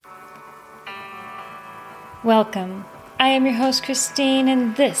Welcome. I am your host, Christine,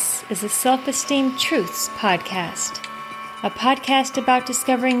 and this is the Self-Esteem Truths Podcast, a podcast about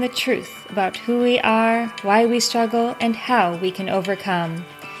discovering the truth about who we are, why we struggle, and how we can overcome.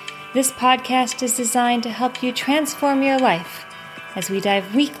 This podcast is designed to help you transform your life as we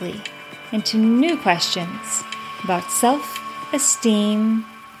dive weekly into new questions about self-esteem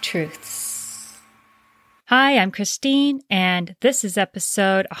truths. Hi, I'm Christine, and this is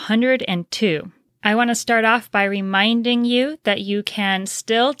episode 102. I want to start off by reminding you that you can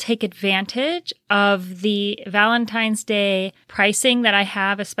still take advantage of the Valentine's Day pricing that I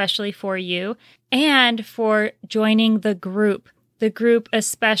have, especially for you, and for joining the group. The group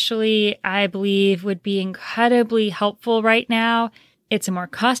especially, I believe, would be incredibly helpful right now. It's a more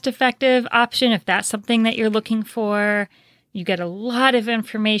cost-effective option if that's something that you're looking for. You get a lot of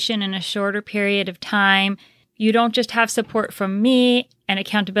information in a shorter period of time. You don't just have support from me and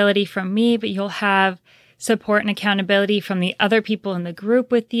accountability from me, but you'll have support and accountability from the other people in the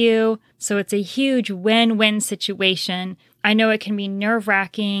group with you. So it's a huge win-win situation. I know it can be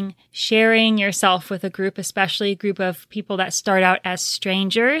nerve-wracking sharing yourself with a group, especially a group of people that start out as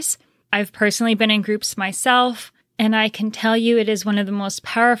strangers. I've personally been in groups myself, and I can tell you it is one of the most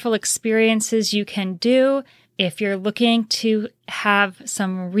powerful experiences you can do if you're looking to have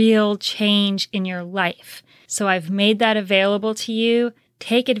some real change in your life. So I've made that available to you.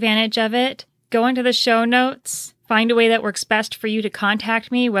 Take advantage of it. Go into the show notes. Find a way that works best for you to contact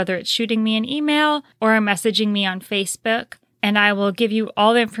me, whether it's shooting me an email or messaging me on Facebook. And I will give you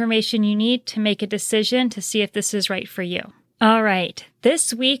all the information you need to make a decision to see if this is right for you. All right.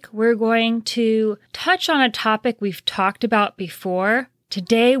 This week, we're going to touch on a topic we've talked about before.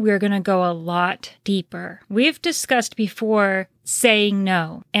 Today, we're going to go a lot deeper. We've discussed before saying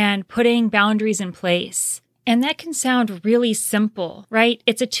no and putting boundaries in place. And that can sound really simple, right?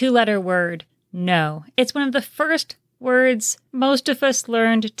 It's a 2-letter word, no. It's one of the first words most of us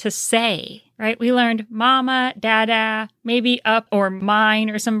learned to say, right? We learned mama, dada, maybe up or mine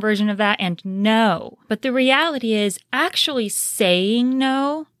or some version of that, and no. But the reality is actually saying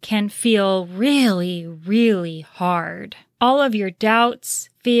no can feel really, really hard. All of your doubts,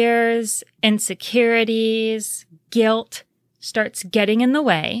 fears, insecurities, guilt starts getting in the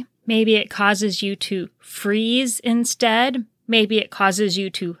way. Maybe it causes you to freeze instead. Maybe it causes you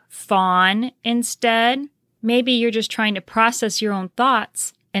to fawn instead. Maybe you're just trying to process your own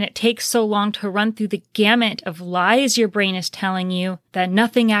thoughts, and it takes so long to run through the gamut of lies your brain is telling you that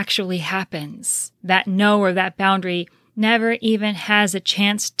nothing actually happens. That no or that boundary never even has a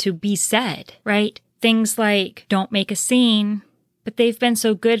chance to be said, right? Things like, don't make a scene, but they've been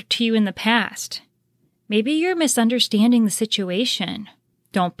so good to you in the past. Maybe you're misunderstanding the situation.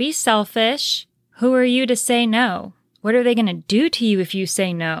 Don't be selfish. Who are you to say no? What are they going to do to you if you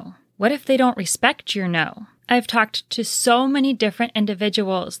say no? What if they don't respect your no? I've talked to so many different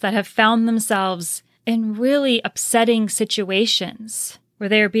individuals that have found themselves in really upsetting situations where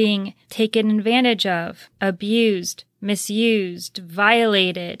they're being taken advantage of, abused, misused,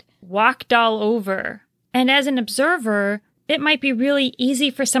 violated, walked all over. And as an observer, it might be really easy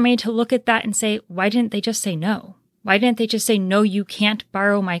for somebody to look at that and say, why didn't they just say no? Why didn't they just say, no, you can't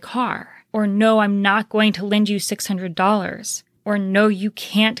borrow my car? Or no, I'm not going to lend you $600. Or no, you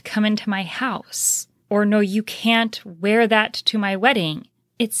can't come into my house. Or no, you can't wear that to my wedding.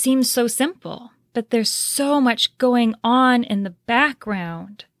 It seems so simple, but there's so much going on in the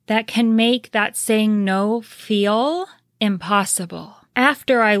background that can make that saying no feel impossible.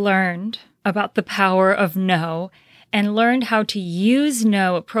 After I learned about the power of no and learned how to use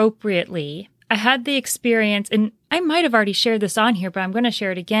no appropriately, I had the experience, and I might have already shared this on here, but I'm going to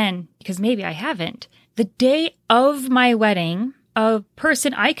share it again because maybe I haven't. The day of my wedding, a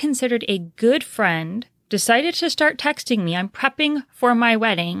person I considered a good friend decided to start texting me. I'm prepping for my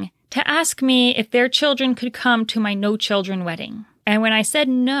wedding to ask me if their children could come to my no children wedding. And when I said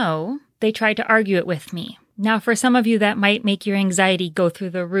no, they tried to argue it with me. Now, for some of you, that might make your anxiety go through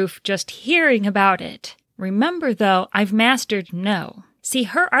the roof just hearing about it. Remember, though, I've mastered no. See,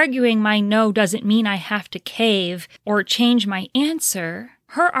 her arguing my no doesn't mean I have to cave or change my answer.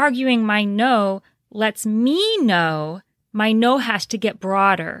 Her arguing my no lets me know my no has to get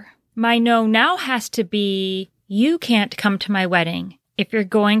broader. My no now has to be, you can't come to my wedding if you're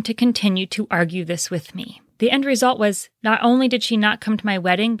going to continue to argue this with me. The end result was not only did she not come to my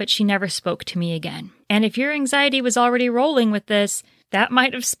wedding, but she never spoke to me again. And if your anxiety was already rolling with this, that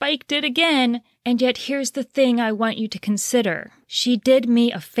might have spiked it again. And yet here's the thing I want you to consider. She did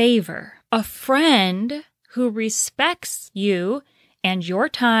me a favor. A friend who respects you and your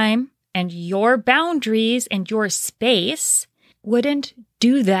time and your boundaries and your space wouldn't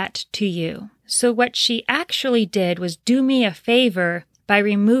do that to you. So what she actually did was do me a favor by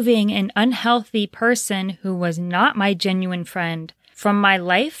removing an unhealthy person who was not my genuine friend from my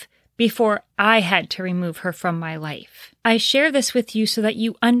life before I had to remove her from my life. I share this with you so that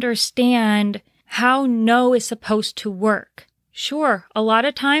you understand how no is supposed to work. Sure, a lot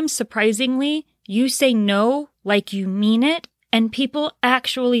of times, surprisingly, you say no like you mean it, and people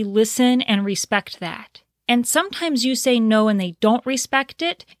actually listen and respect that. And sometimes you say no and they don't respect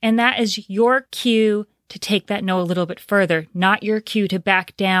it, and that is your cue to take that no a little bit further, not your cue to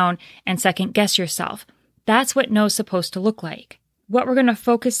back down and second guess yourself. That's what no is supposed to look like. What we're going to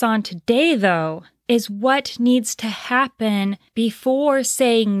focus on today, though, is what needs to happen before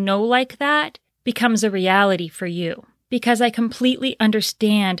saying no like that becomes a reality for you. Because I completely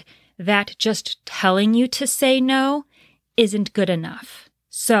understand that just telling you to say no isn't good enough.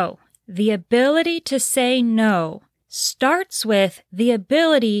 So, the ability to say no starts with the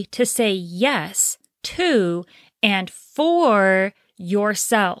ability to say yes to and for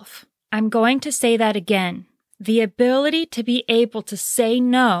yourself. I'm going to say that again. The ability to be able to say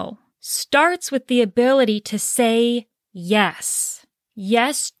no starts with the ability to say yes.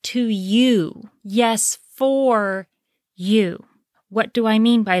 Yes to you. Yes for you. What do I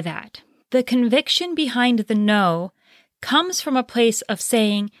mean by that? The conviction behind the no comes from a place of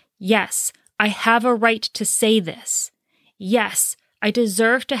saying, yes, I have a right to say this. Yes, I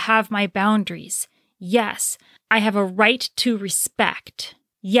deserve to have my boundaries. Yes, I have a right to respect.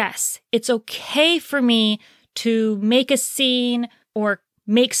 Yes, it's okay for me to make a scene or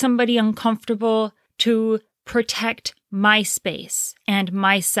make somebody uncomfortable to protect my space and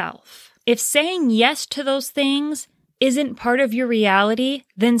myself. If saying yes to those things isn't part of your reality,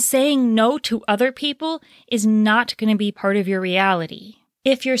 then saying no to other people is not going to be part of your reality.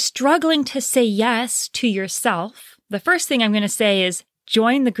 If you're struggling to say yes to yourself, the first thing I'm going to say is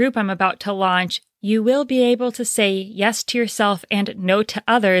join the group I'm about to launch. You will be able to say yes to yourself and no to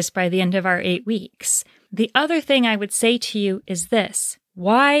others by the end of our 8 weeks. The other thing I would say to you is this.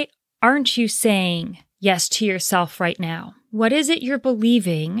 Why aren't you saying yes to yourself right now? What is it you're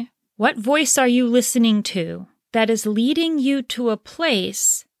believing? What voice are you listening to that is leading you to a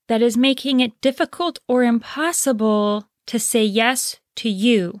place that is making it difficult or impossible to say yes to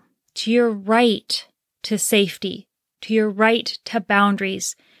you, to your right to safety, to your right to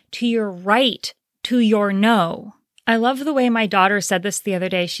boundaries, to your right to your no? I love the way my daughter said this the other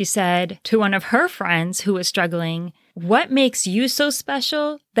day. She said to one of her friends who was struggling, "What makes you so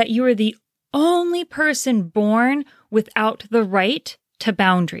special that you are the only person born without the right to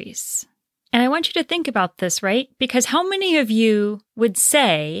boundaries?" And I want you to think about this, right? Because how many of you would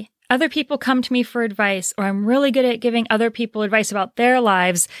say, other people come to me for advice, or I'm really good at giving other people advice about their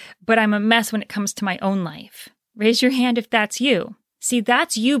lives, but I'm a mess when it comes to my own life? Raise your hand if that's you. See,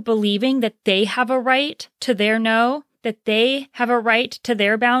 that's you believing that they have a right to their no, that they have a right to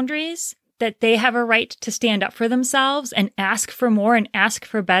their boundaries, that they have a right to stand up for themselves and ask for more and ask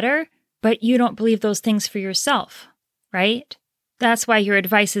for better, but you don't believe those things for yourself, right? That's why your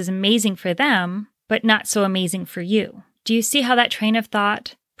advice is amazing for them, but not so amazing for you. Do you see how that train of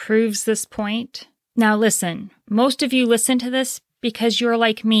thought proves this point? Now listen, most of you listen to this because you're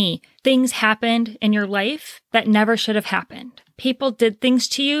like me. Things happened in your life that never should have happened. People did things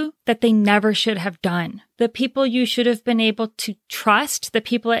to you that they never should have done. The people you should have been able to trust, the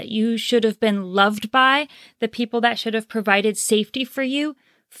people that you should have been loved by, the people that should have provided safety for you,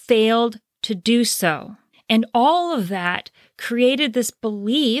 failed to do so. And all of that created this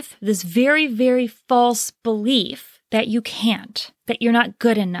belief, this very, very false belief that you can't, that you're not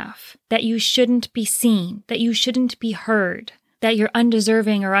good enough, that you shouldn't be seen, that you shouldn't be heard, that you're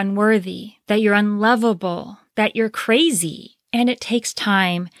undeserving or unworthy, that you're unlovable, that you're crazy. And it takes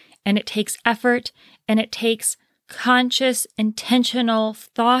time, and it takes effort, and it takes conscious, intentional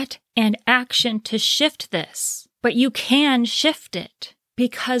thought and action to shift this. But you can shift it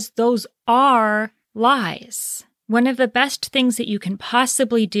because those are lies. One of the best things that you can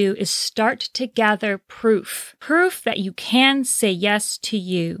possibly do is start to gather proof. Proof that you can say yes to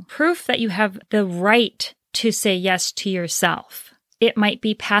you. Proof that you have the right to say yes to yourself. It might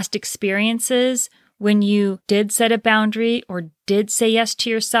be past experiences when you did set a boundary or did say yes to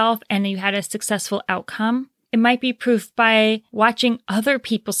yourself and you had a successful outcome. It might be proof by watching other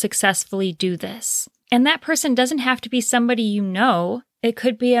people successfully do this. And that person doesn't have to be somebody you know. It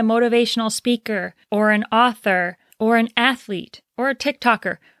could be a motivational speaker or an author or an athlete or a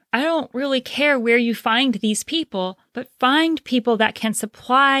TikToker. I don't really care where you find these people, but find people that can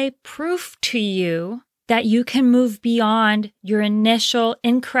supply proof to you that you can move beyond your initial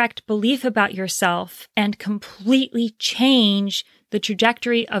incorrect belief about yourself and completely change the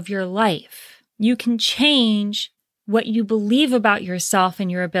trajectory of your life. You can change what you believe about yourself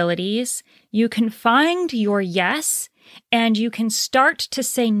and your abilities. You can find your yes, and you can start to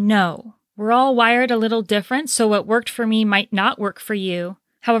say no. We're all wired a little different, so what worked for me might not work for you.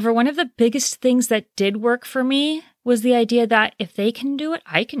 However, one of the biggest things that did work for me was the idea that if they can do it,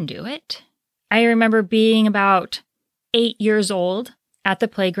 I can do it. I remember being about 8 years old at the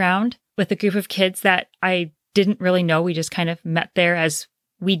playground with a group of kids that I didn't really know. We just kind of met there as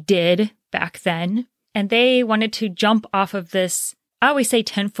we did back then. And they wanted to jump off of this, I always say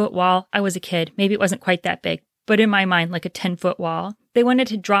 10-foot wall. I was a kid. Maybe it wasn't quite that big, but in my mind, like a 10-foot wall. They wanted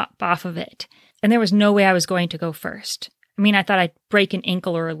to drop off of it. And there was no way I was going to go first. I mean, I thought I'd break an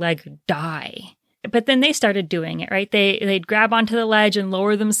ankle or a leg or die. But then they started doing it, right? They'd grab onto the ledge and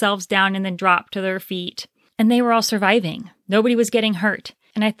lower themselves down and then drop to their feet. And they were all surviving. Nobody was getting hurt.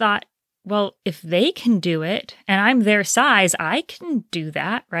 And I thought, well, if they can do it and I'm their size, I can do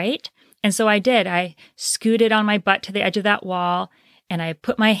that, right? And so I did. I scooted on my butt to the edge of that wall and I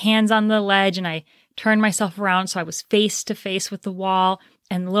put my hands on the ledge and I turned myself around so I was face to face with the wall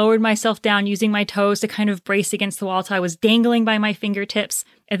and lowered myself down using my toes to kind of brace against the wall till I was dangling by my fingertips.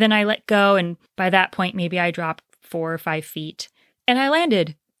 And then I let go. And by that point, maybe I dropped 4 or 5 feet and I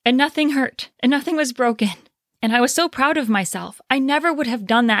landed and nothing hurt and nothing was broken. And I was so proud of myself. I never would have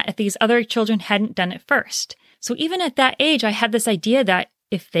done that if these other children hadn't done it first. So even at that age, I had this idea that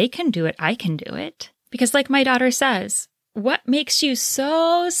if they can do it, I can do it. Because like my daughter says, what makes you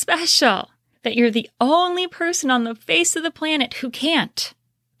so special that you're the only person on the face of the planet who can't?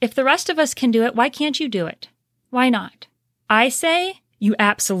 If the rest of us can do it, why can't you do it? Why not? I say you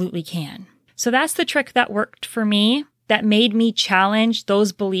absolutely can. So that's the trick that worked for me, that made me challenge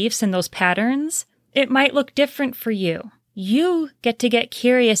those beliefs and those patterns. It might look different for you. You get to get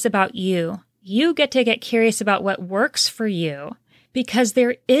curious about you. You get to get curious about what works for you, because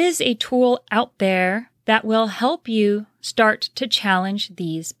there is a tool out there that will help you start to challenge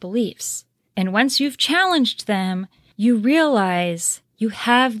these beliefs. And once you've challenged them, you realize you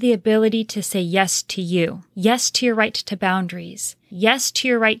have the ability to say yes to you, yes to your right to boundaries, yes to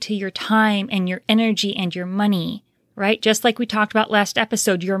your right to your time and your energy and your money, right? Just like we talked about last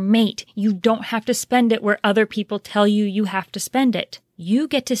episode, your mate, you don't have to spend it where other people tell you you have to spend it. You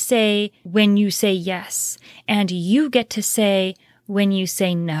get to say when you say yes, and you get to say when you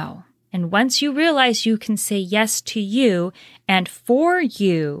say no. And once you realize you can say yes to you and for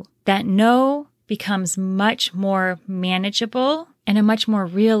you, that no becomes much more manageable and a much more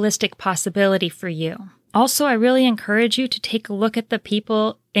realistic possibility for you. Also, I really encourage you to take a look at the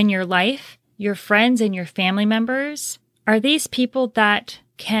people in your life, your friends and your family members. Are these people that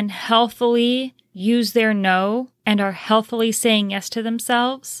can healthily use their no and are healthily saying yes to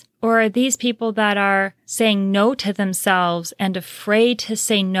themselves? Or are these people that are saying no to themselves and afraid to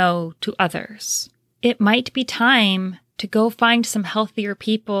say no to others? It might be time to go find some healthier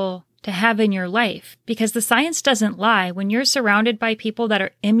people to have in your life, because the science doesn't lie. When you're surrounded by people that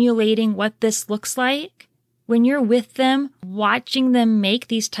are emulating what this looks like, when you're with them, watching them make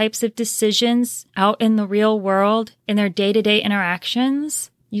these types of decisions out in the real world, in their day-to-day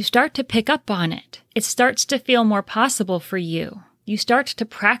interactions, you start to pick up on it. It starts to feel more possible for you. You start to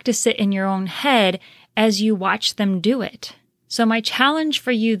practice it in your own head as you watch them do it. So my challenge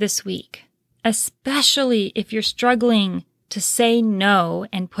for you this week, especially if you're struggling to say no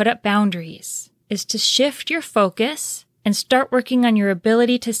and put up boundaries, is to shift your focus and start working on your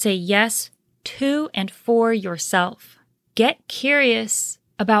ability to say yes to and for yourself. Get curious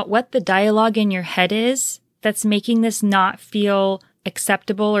about what the dialogue in your head is that's making this not feel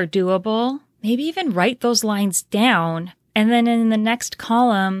acceptable or doable. Maybe even write those lines down, and then in the next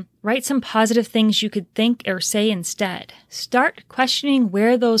column, write some positive things you could think or say instead. Start questioning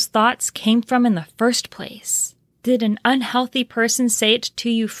where those thoughts came from in the first place. Did an unhealthy person say it to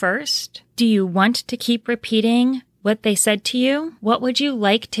you first? Do you want to keep repeating what they said to you? What would you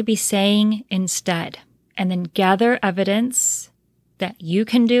like to be saying instead? And then gather evidence that you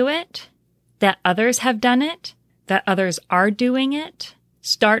can do it, that others have done it, that others are doing it.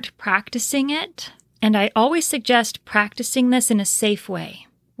 Start practicing it. And I always suggest practicing this in a safe way,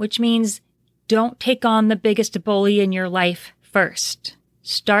 which means don't take on the biggest bully in your life first.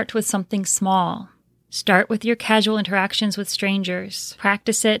 Start with something small. Start with your casual interactions with strangers.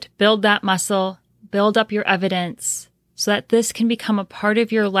 Practice it, build that muscle, build up your evidence so that this can become a part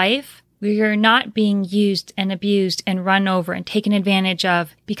of your life where you're not being used and abused and run over and taken advantage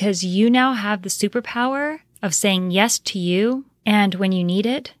of, because you now have the superpower of saying yes to you and, when you need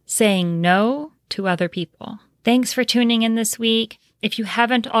it, saying no to other people. Thanks for tuning in this week. If you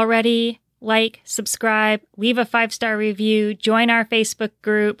haven't already, like, subscribe, leave a 5-star review, join our Facebook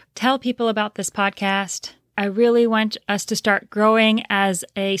group, tell people about this podcast. I really want us to start growing as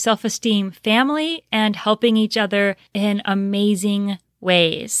a self-esteem family and helping each other in amazing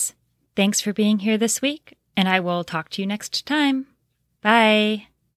ways. Thanks for being here this week, and I will talk to you next time. Bye.